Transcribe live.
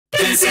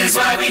This is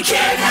why we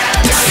can't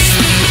have nice.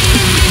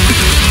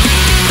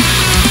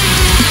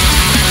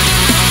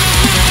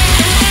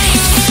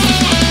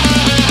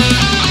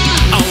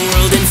 A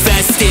world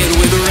infested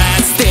with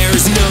rats,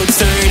 there's no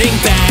turning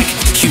back.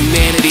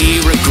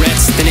 Humanity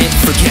regrets, then it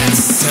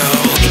forgets. So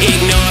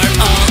ignore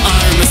all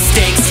our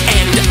mistakes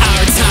and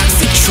our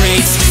toxic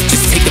traits.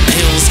 Just take the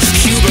pills,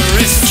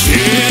 Hubris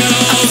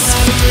kills. A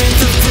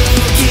labyrinth of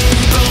broken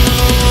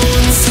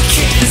bones,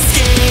 can't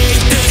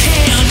escape the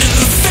hand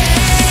of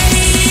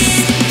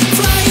fate.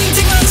 Flying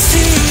too close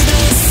to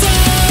the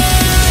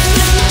sun,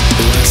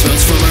 the wax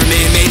melts from our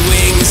man-made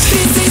wings.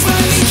 This is why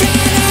we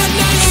can't have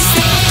nice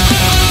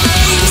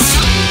things.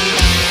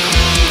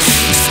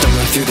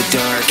 Stumble through the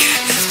dark,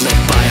 led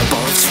by a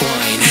ball of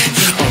twine.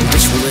 A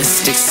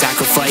ritualistic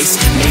sacrifice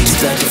made to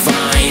the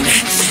divine.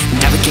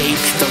 Navigate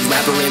the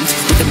labyrinth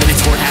with the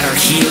minotaur at our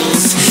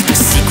heels. The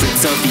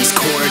secrets of these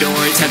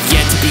corridors have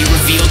yet to be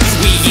revealed.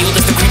 We yield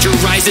as the creature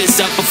rises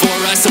up before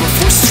us, and we're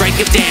forced to strike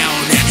it down.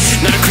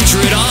 Not a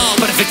creature at all,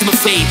 but a victim of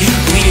fate,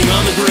 bleeding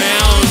on the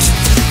ground.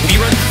 We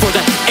run for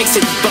the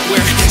exit, but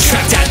we're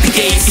trapped at the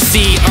gate. You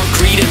see, our